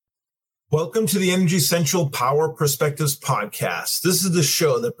Welcome to the Energy Central Power Perspectives podcast. This is the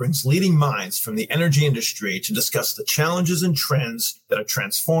show that brings leading minds from the energy industry to discuss the challenges and trends that are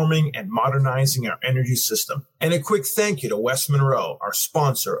transforming and modernizing our energy system. And a quick thank you to West Monroe, our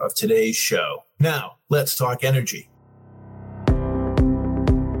sponsor of today's show. Now, let's talk energy.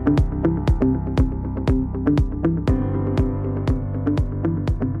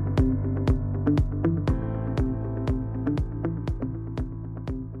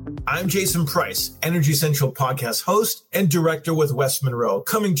 I'm Jason Price, Energy Central podcast host and director with West Monroe,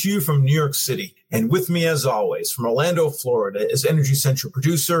 coming to you from New York City. And with me, as always, from Orlando, Florida, is Energy Central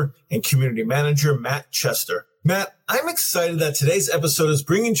producer and community manager, Matt Chester. Matt, I'm excited that today's episode is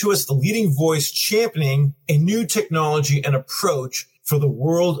bringing to us the leading voice championing a new technology and approach for the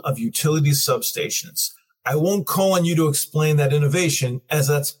world of utility substations. I won't call on you to explain that innovation, as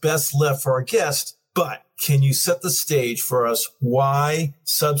that's best left for our guest, but can you set the stage for us why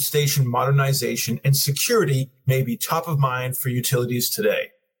substation modernization and security may be top of mind for utilities today?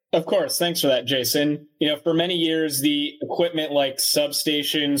 Of course. Thanks for that, Jason. For many years, the equipment like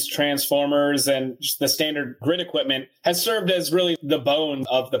substations, transformers, and just the standard grid equipment has served as really the bone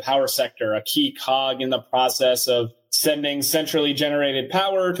of the power sector, a key cog in the process of sending centrally generated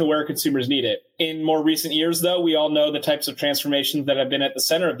power to where consumers need it. In more recent years, though, we all know the types of transformations that have been at the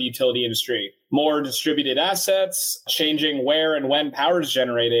center of the utility industry. More distributed assets, changing where and when power is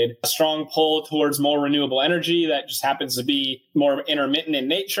generated, a strong pull towards more renewable energy that just happens to be more intermittent in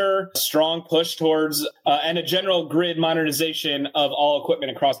nature, a strong push towards and a general grid modernization of all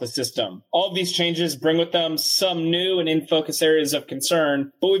equipment across the system. All of these changes bring with them some new and in-focus areas of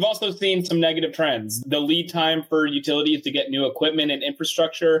concern, but we've also seen some negative trends. The lead time for utilities to get new equipment and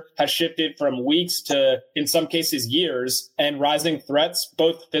infrastructure has shifted from weeks to, in some cases, years, and rising threats,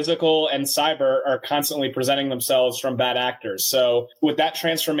 both physical and cyber, are constantly presenting themselves from bad actors. So with that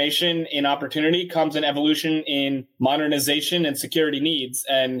transformation in opportunity comes an evolution in modernization and security needs.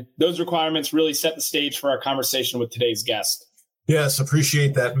 And those requirements really set the stage for our conversation with today's guest. Yes,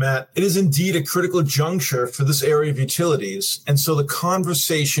 appreciate that, Matt. It is indeed a critical juncture for this area of utilities. And so the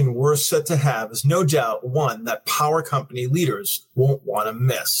conversation we're set to have is no doubt one that power company leaders won't want to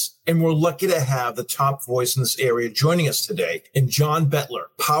miss. And we're lucky to have the top voice in this area joining us today in John Bettler,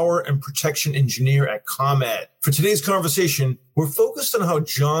 Power and Protection Engineer at ComEd. For today's conversation, we're focused on how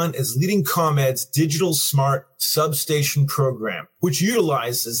John is leading ComEd's Digital Smart Substation program, which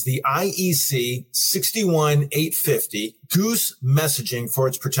utilizes the IEC 61850 Goose messaging for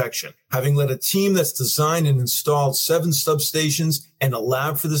its protection. Having led a team that's designed and installed 7 substations and a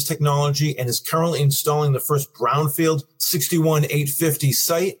lab for this technology and is currently installing the first brownfield 61850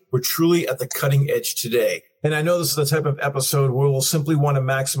 site, we're truly at the cutting edge today. And I know this is the type of episode where we'll simply want to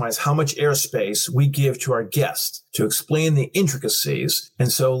maximize how much airspace we give to our guest to explain the intricacies.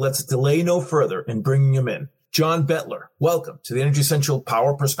 And so let's delay no further in bringing him in. John Bettler, welcome to the Energy Central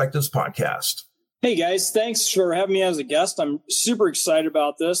Power Perspectives podcast. Hey guys, thanks for having me as a guest. I'm super excited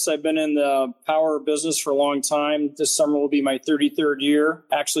about this. I've been in the power business for a long time. This summer will be my 33rd year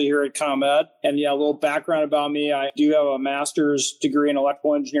actually here at ComEd. And yeah, a little background about me. I do have a master's degree in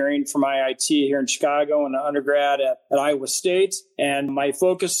electrical engineering from IIT here in Chicago and an undergrad at Iowa State. And my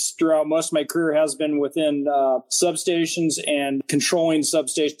focus throughout most of my career has been within substations and controlling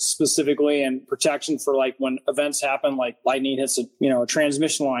substations specifically and protection for like when events happen, like lightning hits a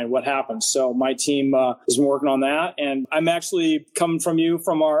transmission line, what happens. So my team has been working on that. And I'm actually coming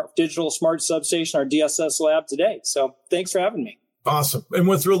from our Digital Smart Substation, our DSS lab today. So thanks for having me. Awesome. And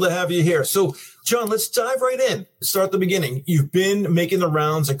we're thrilled to have you here. So, John, let's dive right in. Start at the beginning. You've been making the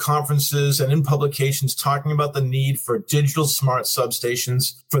rounds at conferences and in publications talking about the need for digital smart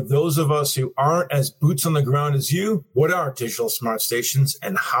substations. For those of us who aren't as boots on the ground as you, what are digital smart stations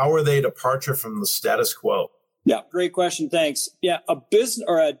and how are they a departure from the status quo? Yeah, great question. Thanks. Yeah, a business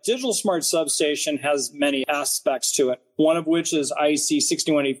or a digital smart substation has many aspects to it. One of which is IEC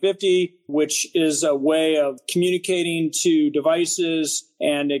 61850, which is a way of communicating to devices,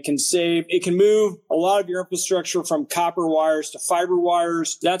 and it can move a lot of your infrastructure from copper wires to fiber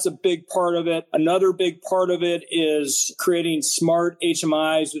wires. That's a big part of it. Another big part of it is creating smart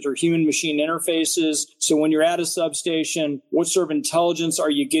HMIs, which are human machine interfaces. So when you're at a substation, what sort of intelligence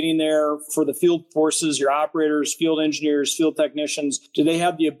are you getting there for the field forces, your operators, field engineers, field technicians? Do they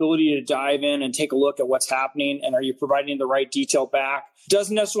have the ability to dive in and take a look at what's happening? And are you providing the right detail back?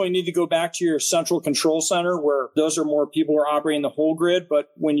 Doesn't necessarily need to go back to your central control center where those are more people who are operating the whole grid.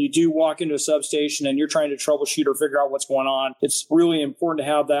 But when you do walk into a substation and you're trying to troubleshoot or figure out what's going on, it's really important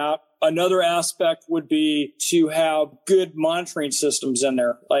to have that. Another aspect would be to have good monitoring systems in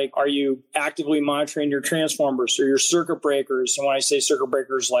there. Like, are you actively monitoring your transformers or your circuit breakers? And when I say circuit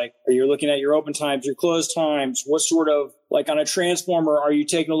breakers, like, are you looking at your open times, your close times? What sort of, like on a transformer, are you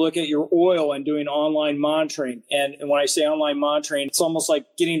taking a look at your oil and doing online monitoring? And when I say online monitoring, it's almost like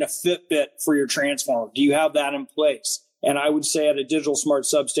getting a Fitbit for your transformer. Do you have that in place? And I would say at a digital smart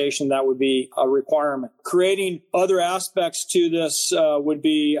substation, that would be a requirement. Creating other aspects to this would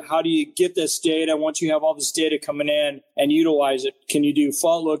be, how do you get this data once you have all this data coming in and utilize it? Can you do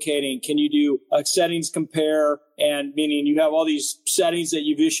fault locating? Can you do settings compare? And meaning you have all these settings that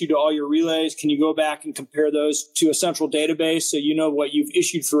you've issued to all your relays. Can you go back and compare those to a central database so you know what you've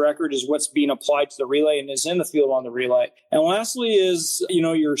issued for record is what's being applied to the relay and is in the field on the relay? And lastly is,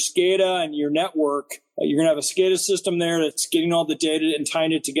 your SCADA and your network. You're going to have a SCADA system there that's getting all the data and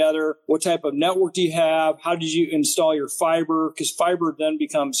tying it together. What type of network do you have? How did you install your fiber? Because fiber then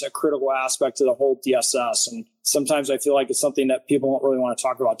becomes a critical aspect to the whole DSS. And sometimes I feel like it's something that people don't really want to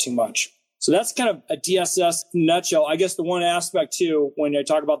talk about too much. So that's kind of a DSS nutshell. I guess the one aspect too, when I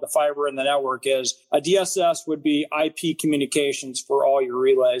talk about the fiber and the network, is a DSS would be IP communications for all your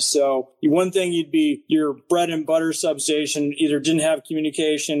relays. So one thing you'd be your bread and butter substation either didn't have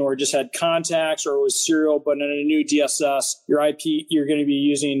communication or just had contacts or it was serial, but in a new DSS, you're going to be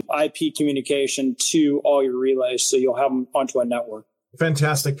using IP communication to all your relays. So you'll have them onto a network.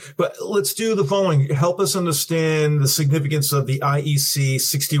 Fantastic. But let's do the following. Help us understand the significance of the IEC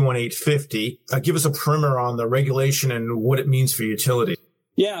 61850. Give us a primer on the regulation and what it means for utility.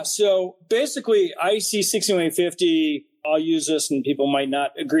 Yeah. So basically, IEC 61850, I'll use this and people might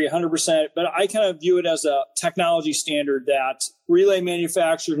not agree 100%, but I kind of view it as a technology standard that relay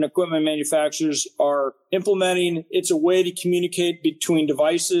manufacturers and equipment manufacturers are implementing. It's a way to communicate between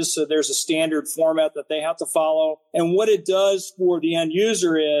devices. So there's a standard format that they have to follow. And what it does for the end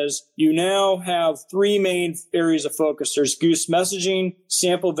user is you now have three main areas of focus. There's Goose messaging,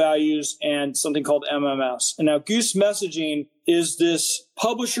 sample values, and something called MMS. And now Goose messaging is this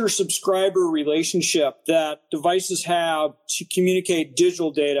publisher-subscriber relationship that devices have to communicate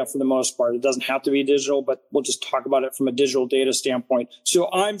digital data for the most part. It doesn't have to be digital, but we'll just talk about it from a digital data standpoint.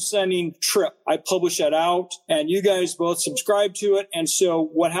 So I'm sending trip. I publish that out, and you guys both subscribe to it. And so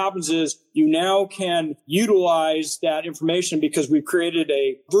what happens is you now can utilize that information because we've created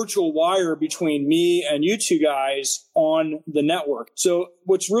a virtual wire between me and you two guys on the network. So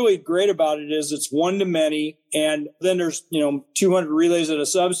what's really great about it is it's one to many. And then there's, 200 relays at a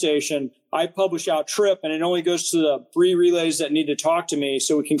substation. I publish out trip and it only goes to the 3 relays that need to talk to me.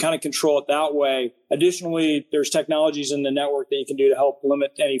 So we can kind of control it that way. Additionally, there's technologies in the network that you can do to help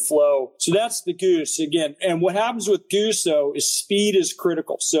limit any flow. So that's the Goose again. And what happens with Goose though is speed is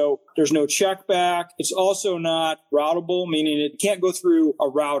critical. So there's no check back. It's also not routable, meaning it can't go through a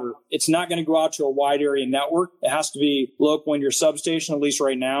router. It's not going to go out to a wide area network. It has to be local in your substation, at least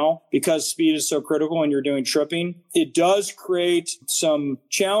right now, because speed is so critical when you're doing tripping. It does create some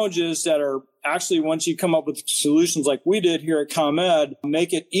challenges that are actually, once you come up with solutions like we did here at ComEd,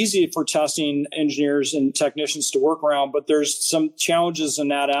 make it easy for testing engineers and technicians to work around. But there's some challenges in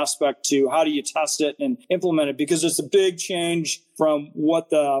that aspect to how do you test it and implement it, because it's a big change from what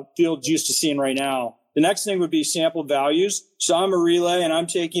the field's used to seeing right now. The next thing would be sample values. So I'm a relay and I'm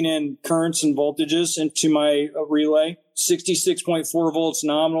taking in currents and voltages into my relay. 66.4 volts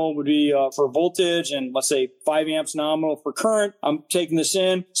nominal would be for voltage, and let's say 5 amps nominal for current. I'm taking this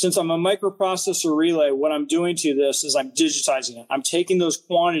in. Since I'm a microprocessor relay, what I'm doing to this is I'm digitizing it. I'm taking those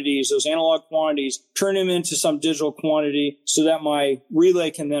quantities, those analog quantities, turn them into some digital quantity so that my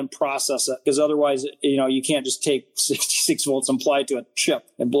relay can then process it. Because otherwise, you can't just take 66 volts and apply it to a chip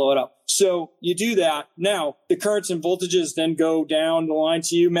and blow it up. So you do that. Now, the currents and voltages then go down the line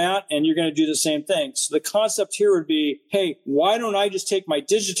to you, Matt, and you're going to do the same thing. So the concept here would be, hey, why don't I just take my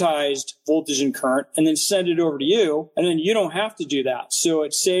digitized voltage and current and then send it over to you? And then you don't have to do that. So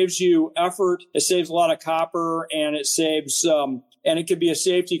it saves you effort. It saves a lot of copper, and it saves and it could be a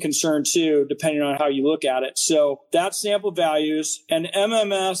safety concern too, depending on how you look at it. So that's sample values. And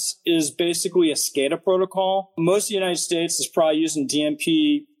MMS is basically a SCADA protocol. Most of the United States is probably using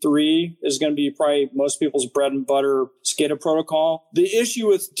DMP3 is going to be probably most people's bread and butter SCADA protocol. The issue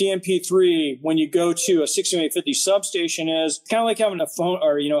with DMP3 when you go to a 61850 substation is kind of like having a phone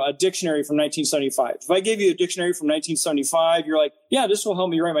or, a dictionary from 1975. If I gave you a dictionary from 1975, you're like, yeah, this will help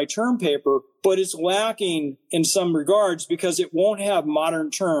me write my term paper. But it's lacking in some regards because it won't have modern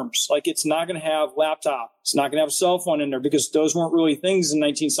terms. Like it's not going to have laptop. It's not going to have a cell phone in there because those weren't really things in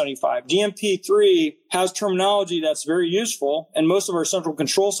 1975. DMP3 has terminology that's very useful, and most of our central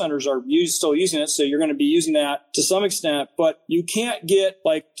control centers are still using it, so you're going to be using that to some extent, but you can't get,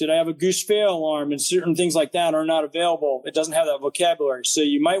 like, did I have a goose fail alarm, and certain things like that are not available. It doesn't have that vocabulary. So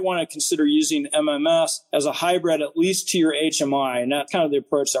you might want to consider using MMS as a hybrid, at least to your HMI, and that's kind of the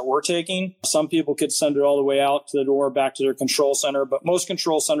approach that we're taking. Some people could send it all the way out to the door, back to their control center, but most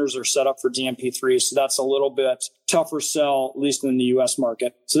control centers are set up for DMP3, so that's a little bit tougher sell, at least in the U.S.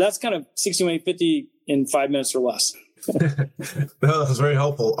 market. So that's kind of 61850 in 5 minutes or less. No, that's very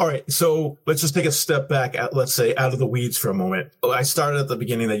helpful. All right. So let's just take a step back let's say, out of the weeds for a moment. I started at the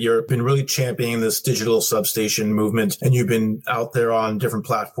beginning that you've been really championing this digital substation movement, and you've been out there on different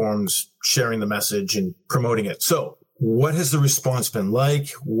platforms sharing the message and promoting it. So what has the response been like?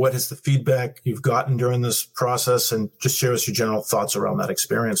 What is the feedback you've gotten during this process? And just share us your general thoughts around that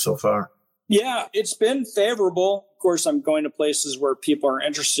experience so far. Yeah, it's been favorable. Of course, I'm going to places where people are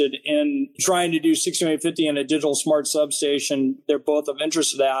interested in trying to do 61850 and a digital smart substation. They're both of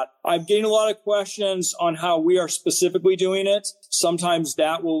interest to that. I'm getting a lot of questions on how we are specifically doing it. Sometimes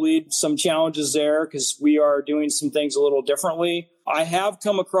that will lead some challenges there because we are doing some things a little differently. I have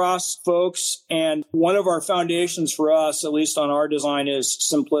come across folks, and one of our foundations for us, at least on our design, is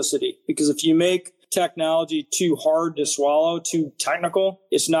simplicity. Because if you make technology too hard to swallow, too technical,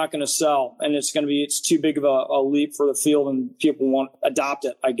 it's not going to sell. And it's too big of a leap for the field, and people won't adopt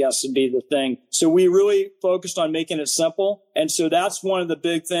it, I guess would be the thing. So we really focused on making it simple. And so that's one of the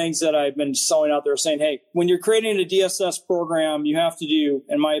big things that I've been selling out there, saying, hey, when you're creating a DSS program, you have to do,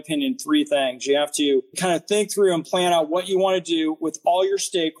 in my opinion, 3 things. You have to kind of think through and plan out what you want to do with all your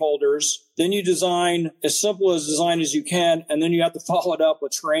stakeholders. Then you design as simple as design as you can, and then you have to follow it up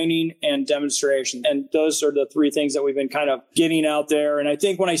with training and demonstration. And those are the 3 things that we've been kind of getting out there. And I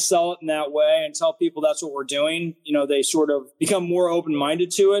think when I sell it in that way and tell people that's what we're doing, they sort of become more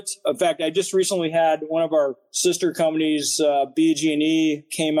open-minded to it. In fact, I just recently had one of our sister companies, BG&E,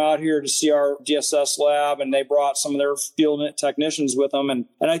 came out here to see our DSS lab, and they brought some of their field technicians with them. And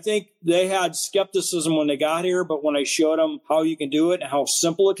I think they had skepticism when they got here, but when I showed them how you can do it and how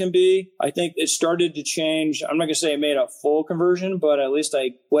simple it can be, I think it started to change. I'm not going to say it made a full conversion, but at least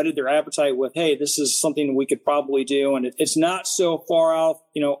I whetted their appetite with, hey, this is something we could probably do. And it's not so far out,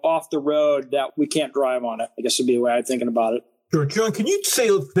 off the road that we can't drive on it, I guess would be the way I'm thinking about it. Sure. John, can you say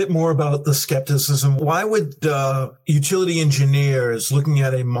a bit more about the skepticism? Why would utility engineers looking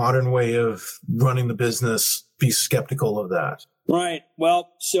at a modern way of running the business be skeptical of that? Right.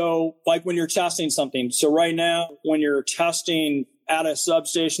 Well, so like when you're testing something. So right now, when you're testing at a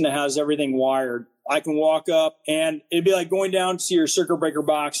substation that has everything wired, I can walk up and it'd be like going down to your circuit breaker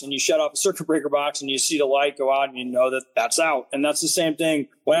box, and you shut off a circuit breaker box and you see the light go out and you know that that's out. And that's the same thing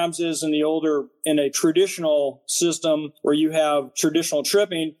WAMS is in a traditional system where you have traditional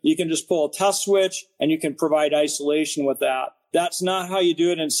tripping. You can just pull a test switch and you can provide isolation with that. That's not how you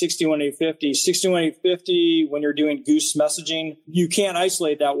do it in 61850. 61850, when you're doing goose messaging, you can't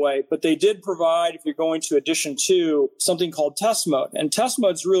isolate that way. But they did provide, if you're going to edition 2, something called test mode. And test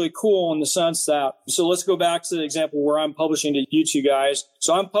mode is really cool in the sense that, so let's go back to the example where I'm publishing to you two guys.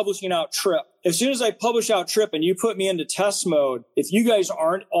 So I'm publishing out trip. As soon as I publish out trip and you put me into test mode, if you guys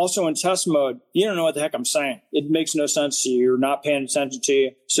aren't also in test mode, you don't know what the heck I'm saying. It makes no sense to you. You're not paying attention to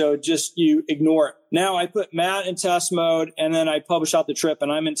you. So just you ignore it. Now I put Matt in test mode and then I publish out the trip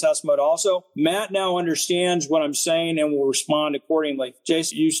and I'm in test mode also. Matt now understands what I'm saying and will respond accordingly.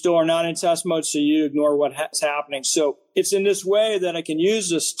 Jason, you still are not in test mode, so you ignore what's happening. So it's in this way that I can use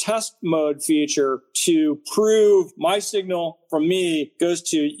this test mode feature to prove my signal from me goes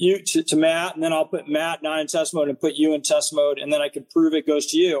to you, to Matt, and then I'll put Matt not in test mode and put you in test mode, and then I can prove it goes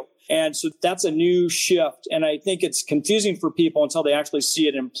to you. And so that's a new shift. And I think it's confusing for people until they actually see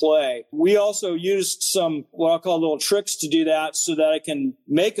it in play. We also used some, what I'll call little tricks to do that so that I can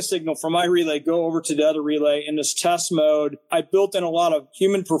make a signal from my relay, go over to the other relay in this test mode. I built in a lot of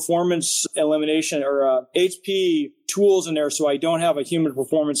human performance elimination or HP tools in there so I don't have a human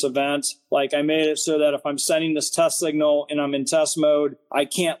performance event. Like I made it so that if I'm sending this test signal and I'm in test mode, I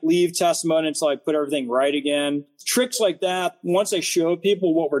can't leave test mode until I put everything right again. Tricks like that, once I show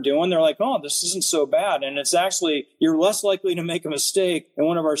people what we're doing, they're like, oh, this isn't so bad. And it's actually, you're less likely to make a mistake in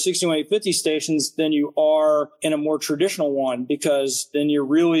one of our 61850 stations than you are in a more traditional one, because then you're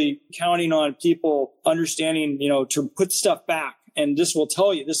really counting on people understanding, to put stuff back. And this will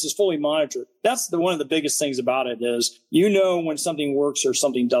tell you, this is fully monitored. that's one of the biggest things about it is, when something works or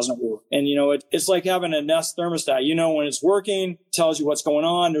something doesn't work. And, it's like having a Nest thermostat. When it's working, tells you what's going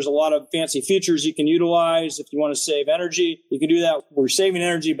on. There's a lot of fancy features you can utilize. If you want to save energy, you can do that. We're saving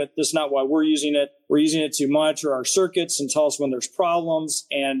energy, but that's not why we're using it. We're using it to monitor our circuits and tell us when there's problems.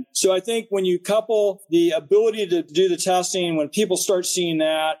 And so I think when you couple the ability to do the testing, when people start seeing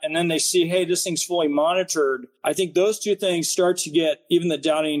that and then they see, hey, this thing's fully monitored, I think those two things start to get even the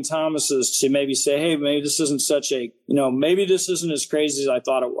doubting Thomases to maybe say, hey, maybe this isn't maybe this isn't as crazy as I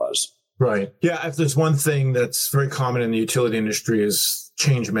thought it was. Right. Yeah. If there's one thing that's very common in the utility industry is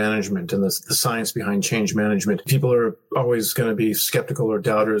change management and the science behind change management. People are always going to be skeptical or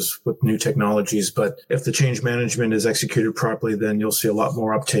doubters with new technologies, but if the change management is executed properly, then you'll see a lot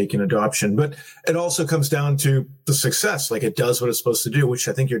more uptake and adoption. But it also comes down to the success, like it does what it's supposed to do, which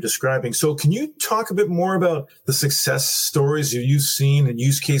I think you're describing. So can you talk a bit more about the success stories you've seen and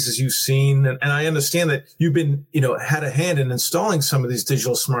use cases you've seen? And I understand that you've been, had a hand in installing some of these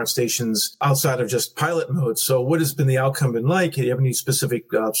digital smart stations outside of just pilot mode. So what has been the outcome been like? Do you have any specific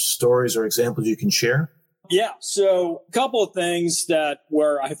stories or examples you can share? Yeah. So a couple of things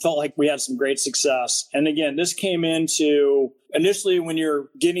where I felt like we had some great success. And again, this came into initially when you're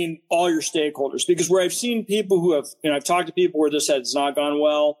getting all your stakeholders, because where I've seen people who have, I've talked to people where this has not gone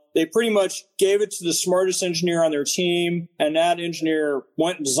well, they pretty much gave it to the smartest engineer on their team. And that engineer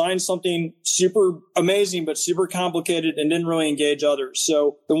went and designed something super amazing, but super complicated and didn't really engage others.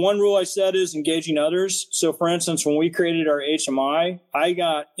 So the one rule I said is engaging others. So for instance, when we created our HMI, I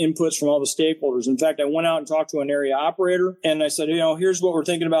got inputs from all the stakeholders. In fact, I went out and talked to an area operator and I said, here's what we're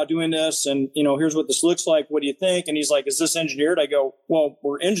thinking about doing this. And, here's what this looks like. What do you think? And he's like, is this engineered? I go, well,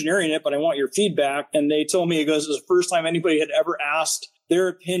 we're engineering it, but I want your feedback. And they told me, it goes, this is the first time anybody had ever asked their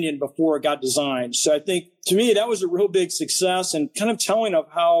opinion before it got designed. So I think to me, that was a real big success and kind of telling of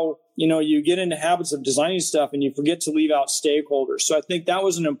how, you get into habits of designing stuff and you forget to leave out stakeholders. So I think that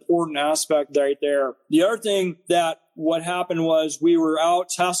was an important aspect right there. The other thing what happened was we were out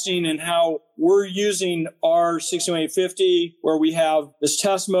testing and how we're using our 62850 where we have this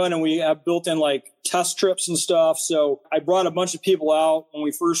test mode and we have built in like test trips and stuff. So I brought a bunch of people out when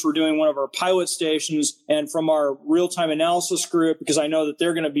we first were doing one of our pilot stations and from our real-time analysis group, because I know that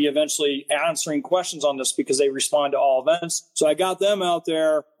they're going to be eventually answering questions on this because they respond to all events. So I got them out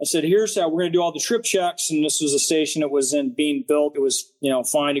there. I said, here's how we're going to do all the trip checks. And this was a station that was being built. It was,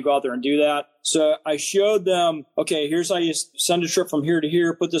 fine to go out there and do that. So I showed them, okay, here's how you send a trip from here to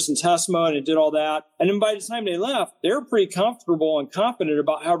here, put this in test mode and did all that. And then by the time they left, they were pretty comfortable and confident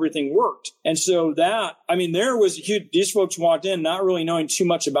about how everything worked. And so there was a huge, these folks walked in not really knowing too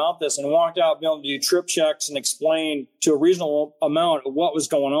much about this and walked out being able to do trip checks and explain to a reasonable amount of what was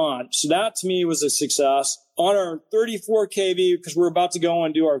going on. So that to me was a success. On our 34 kV, because we're about to go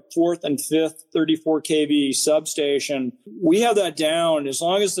and do our fourth and fifth 34 kV substation, we have that down as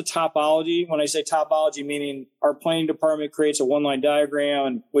long as the topology, when I say topology, meaning our planning department creates a one-line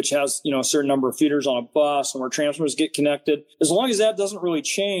diagram, which has, a certain number of feeders on a bus and where transformers get connected. As long as that doesn't really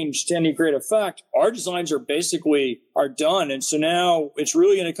change to any great effect, our designs are done. And so now it's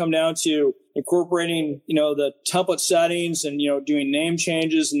really going to come down to incorporating, the template settings and, doing name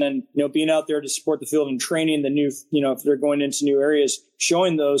changes and then, being out there to support the field and training the new, if they're going into new areas,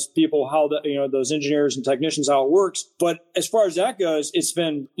 showing those people how those engineers and technicians, how it works. But as far as that goes, it's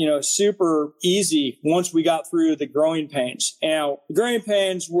been, super easy once we got through the growing pains. Now, the growing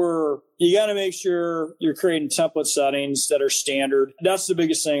pains were, you got to make sure you're creating template settings that are standard. That's the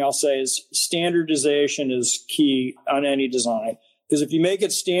biggest thing I'll say is standardization is key on any design. Because if you make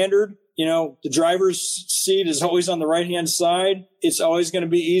it standard, the driver's seat is always on the right-hand side. It's always going to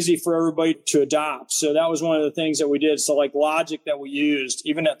be easy for everybody to adopt. So that was one of the things that we did. So like logic that we used,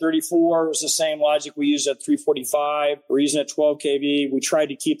 even at 34 was the same logic we used at 345. We're using at 12 kV. We tried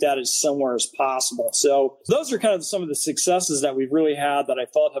to keep that as similar as possible. So those are kind of some of the successes that we've really had that I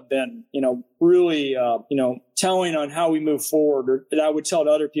felt have been, really, telling on how we move forward. Or that I would tell to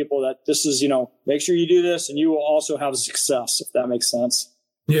other people that this is, make sure you do this and you will also have success, if that makes sense.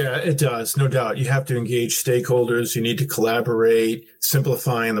 Yeah, it does. No doubt. You have to engage stakeholders. You need to collaborate,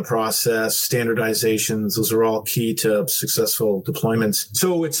 simplifying the process, standardizations. Those are all key to successful deployments.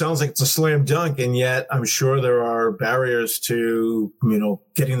 So it sounds like it's a slam dunk. And yet I'm sure there are barriers to,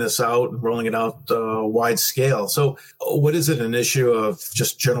 getting this out and rolling it out wide scale. So what is it? An issue of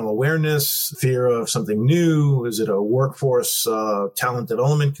just general awareness, fear of something new? Is it a workforce talent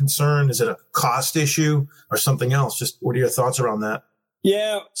development concern? Is it a cost issue or something else? Just what are your thoughts around that?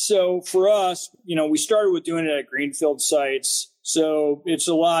 Yeah. So for us, we started with doing it at greenfield sites. So it's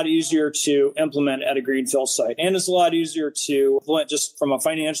a lot easier to implement at a greenfield site. And it's a lot easier to implement just from a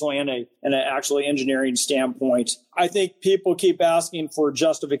financial and an actually engineering standpoint. I think people keep asking for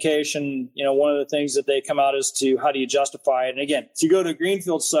justification. One of the things that they come out as to how do you justify it? And again, if you go to a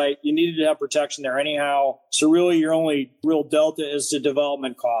greenfield site, you needed to have protection there anyhow. So really your only real delta is the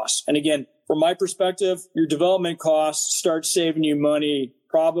development costs. And again, from my perspective, your development costs start saving you money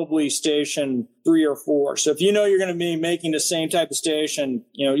probably station 3 or 4. So if you're going to be making the same type of station,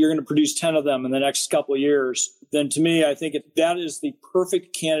 you're going to produce 10 of them in the next couple of years, then to me, I think that is the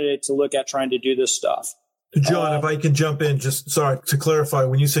perfect candidate to look at trying to do this stuff. John, if I can jump in, to clarify,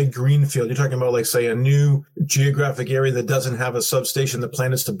 when you say greenfield, you're talking about, like, say, a new geographic area that doesn't have a substation. The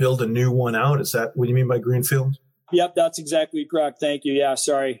plan is to build a new one out. Is that what you mean by greenfield? Yep, that's exactly correct. Thank you. Yeah,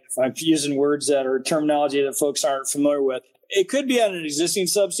 sorry if I'm using words that are terminology that folks aren't familiar with. It could be at an existing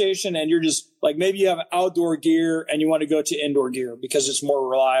substation and you're just like, maybe you have outdoor gear and you want to go to indoor gear because it's more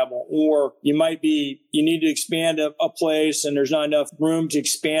reliable. Or you need to expand a place and there's not enough room to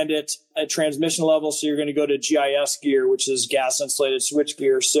expand it at transmission level. So you're going to go to GIS gear, which is gas insulated switch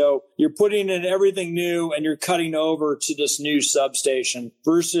gear. So you're putting in everything new and you're cutting over to this new substation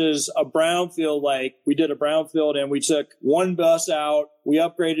versus a brownfield. Like we did a brownfield and we took one bus out, we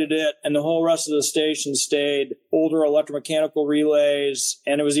upgraded it, and the whole rest of the station stayed older electromechanical relays,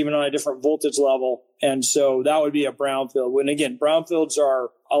 and it was even on a different voltage level. And so that would be a brownfield. And again, brownfields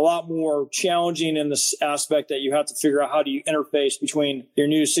are a lot more challenging in this aspect that you have to figure out how do you interface between your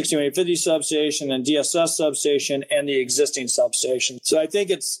new 62850 substation and DSS substation and the existing substation. So I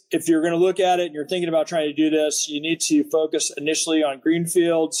think if you're going to look at it and you're thinking about trying to do this, you need to focus initially on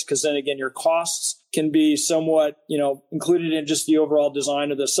greenfields, because then again, your costs can be somewhat, included in just the overall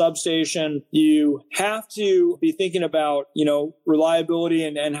design of the substation. You have to be thinking about, reliability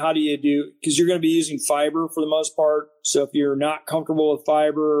and how do you do, because you're going to be using fiber for the most part. So if you're not comfortable with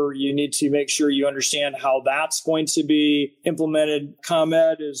fiber, you need to make sure you understand how that's going to be implemented.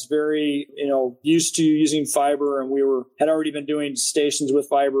 ComEd is very, used to using fiber, and we had already been doing stations with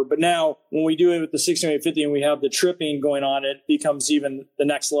fiber. But now when we do it with the 62850 and we have the tripping going on, it becomes even the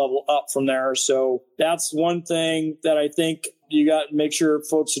next level up from there. So that's one thing that I think you got to make sure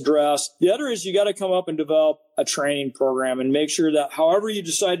folks address. The other is you got to come up and develop a training program and make sure that however you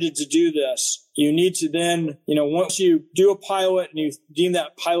decided to do this, you need to then, once you do a pilot and you deem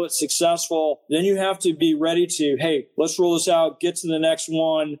that pilot successful, then you have to be ready to, hey, let's roll this out, get to the next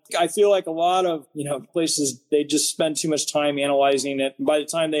one. I feel like a lot of, places, they just spend too much time analyzing it. And by the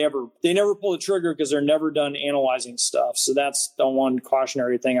time they never pull the trigger because they're never done analyzing stuff. So that's the one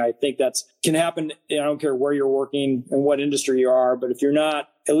cautionary thing I think can happen. I don't care where you're working and what industry you are, but if you're not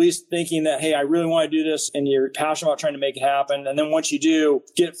at least thinking that, hey, I really want to do this and you're passionate about trying to make it happen. And then once you do,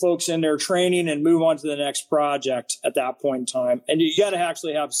 get folks in their training and move on to the next project at that point in time. And you got to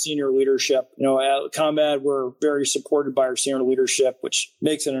actually have senior leadership. At ComEd, we're very supported by our senior leadership, which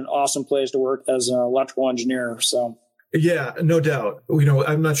makes it an awesome place to work as an electrical engineer. So. Yeah, no doubt.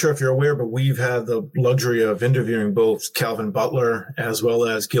 I'm not sure if you're aware, but we've had the luxury of interviewing both Calvin Bettler as well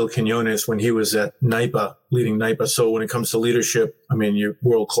as Gil Quinones when he was at NYPA, leading NYPA. So when it comes to leadership, you're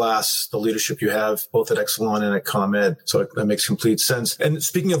world class, the leadership you have both at Exelon and at ComEd. So that makes complete sense. And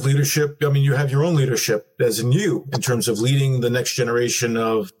speaking of leadership, you have your own leadership as in you in terms of leading the next generation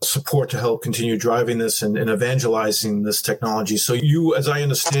of support to help continue driving this and evangelizing this technology. So you, as I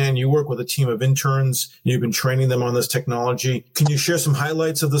understand, you work with a team of interns. You've been training them on this technology. Can you share some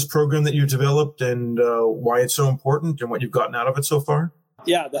highlights of this program that you developed and why it's so important and what you've gotten out of it so far?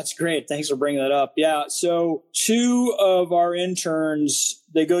 Yeah, that's great. Thanks for bringing that up. Yeah, so 2 of our interns,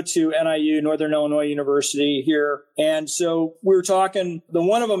 they go to NIU, Northern Illinois University here. And so we were talking, the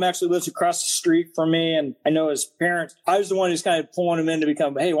one of them actually lives across the street from me. And I know his parents, I was the one who's kind of pulling him in to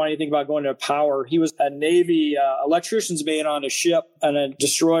become, hey, why don't you think about going to power? He was a Navy electrician's mate on a ship and a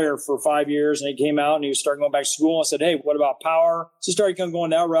destroyer for 5 years. And he came out and he started going back to school and said, hey, what about power? So he started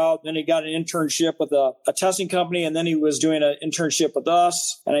going that route. Then he got an internship with a testing company. And then he was doing an internship with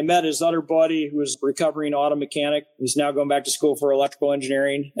us. And I met his other buddy who was a recovering auto mechanic. He's now going back to school for electrical engineering.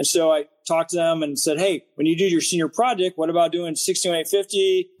 And so I talked to them and said, hey, when you do your senior project, what about doing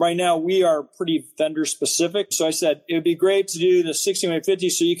 62850? Right now, we are pretty vendor specific. So I said, it would be great to do the 62850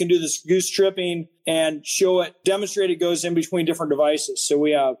 so you can do this goose tripping and demonstrate it goes in between different devices. So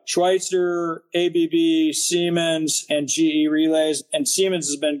we have Schweitzer, ABB, Siemens, and GE relays. And Siemens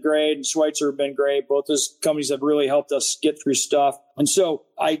has been great and Schweitzer have been great. Both those companies have really helped us get through stuff. And so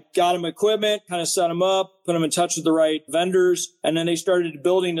I got them equipment, kind of set them up. put them in touch with the right vendors. And then they started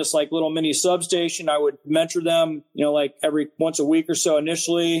building this like little mini substation. I would mentor them, like every once a week or so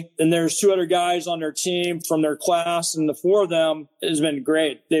initially. And there's 2 other guys on their team from their class, and the 4 of them has been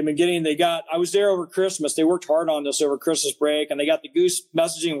great. I was there over Christmas. They worked hard on this over Christmas break, and they got the Goose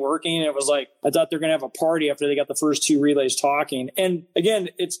messaging working. And it was like, I thought they're going to have a party after they got the first 2 relays talking. And again,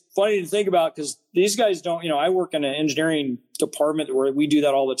 it's funny to think about because these guys don't, I work in an engineering department where we do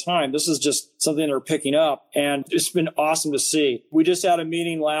that all the time. This is just something they're picking up, and it's been awesome to see. We just had a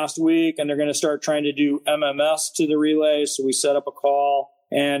meeting last week, and they're going to start trying to do MMS to the relay. So we set up a call.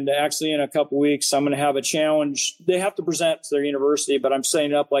 And actually, in a couple of weeks, I'm going to have a challenge. They have to present to their university, but I'm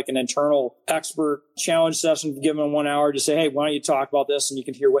setting up like an internal expert challenge session, give them 1 hour to say, hey, why don't you talk about this? And you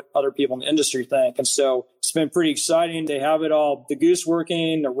can hear what other people in the industry think. And so it's been pretty exciting. They have it all, the Goose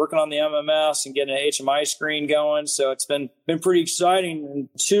working. They're working on the MMS and getting an HMI screen going. So it's been pretty exciting. And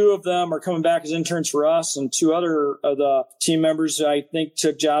 2 of them are coming back as interns for us, and 2 other of the team members, I think,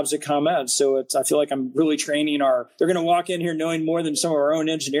 took jobs at ComEd. So I feel like I'm really training they're going to walk in here knowing more than some of our own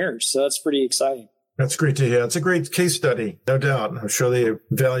engineers. So that's pretty exciting. That's great to hear. It's a great case study, no doubt. I'm sure they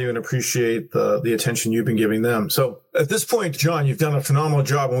value and appreciate the attention you've been giving them. So at this point, John, you've done a phenomenal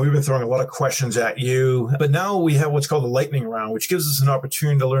job, and we've been throwing a lot of questions at you. But now we have what's called the lightning round, which gives us an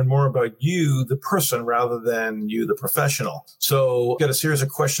opportunity to learn more about you, the person, rather than you, the professional. So we've got a series of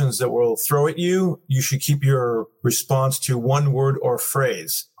questions that we'll throw at you. You should keep your response to 1 word or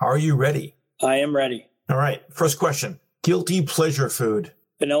phrase. Are you ready? I am ready. All right. First question. Guilty pleasure food.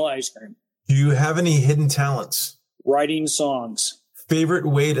 Vanilla ice cream. Do you have any hidden talents? Writing songs. Favorite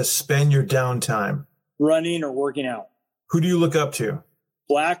way to spend your downtime? Running or working out. Who do you look up to?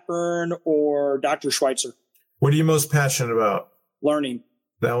 Blackburn or Dr. Schweitzer. What are you most passionate about? Learning.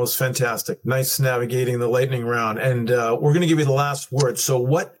 That was fantastic. Nice navigating the lightning round. And we're going to give you the last word. So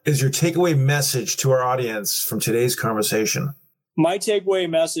what is your takeaway message to our audience from today's conversation? My takeaway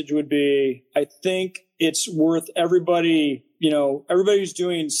message would be, I think it's worth everybody who's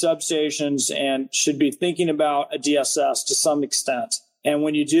doing substations and should be thinking about a DSS to some extent. And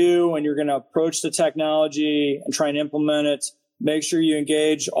when you do, and you're going to approach the technology and try and implement it, make sure you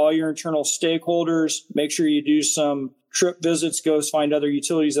engage all your internal stakeholders. Make sure you do some trip visits, go find other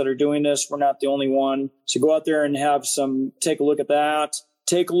utilities that are doing this. We're not the only one. So go out there and take a look at that.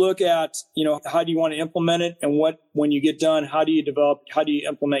 Take a look at, how do you want to implement it, and when you get done, how do you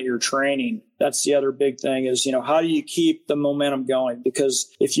implement your training? That's the other big thing is, how do you keep the momentum going?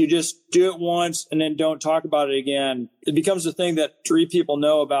 Because if you just do it once and then don't talk about it again, it becomes a thing that 3 people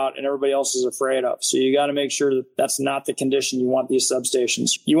know about and everybody else is afraid of. So you got to make sure that that's not the condition you want these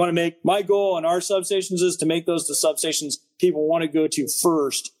substations. My goal in our substations is to make those the substations people want to go to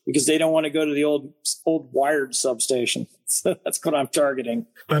first, because they don't want to go to the old wired substation. So that's what I'm targeting.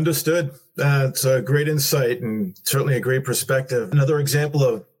 Understood. That's a great insight and certainly a great perspective. Another example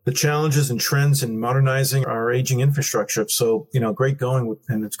of the challenges and trends in modernizing our aging infrastructure. So, great going,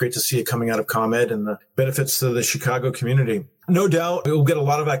 and it's great to see it coming out of ComEd and the benefits to the Chicago community. No doubt we'll get a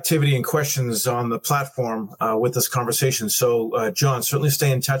lot of activity and questions on the platform with this conversation. So, John, certainly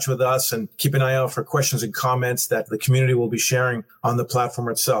stay in touch with us and keep an eye out for questions and comments that the community will be sharing on the platform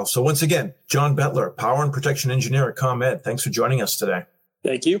itself. So once again, John Bettler, Power and Protection Engineer at ComEd. Thanks for joining us today.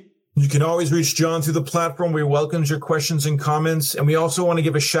 Thank you. You can always reach John through the platform. We welcome your questions and comments. And we also want to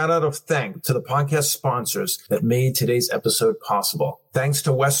give a shout out of thanks to the podcast sponsors that made today's episode possible. Thanks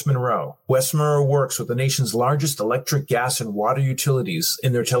to West Monroe. West Monroe works with the nation's largest electric, gas, and water utilities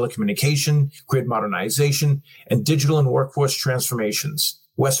in their telecommunication, grid modernization, and digital and workforce transformations.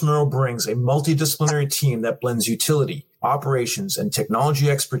 West Monroe brings a multidisciplinary team that blends utility, operations, and technology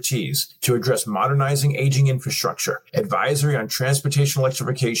expertise to address modernizing aging infrastructure, advisory on transportation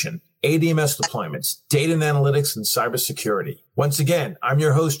electrification, ADMS deployments, data and analytics, and cybersecurity. Once again, I'm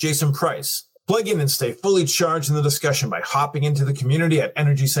your host, Jason Price. Plug in and stay fully charged in the discussion by hopping into the community at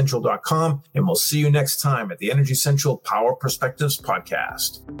energycentral.com, and we'll see you next time at the Energy Central Power Perspectives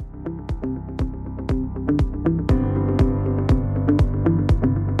podcast.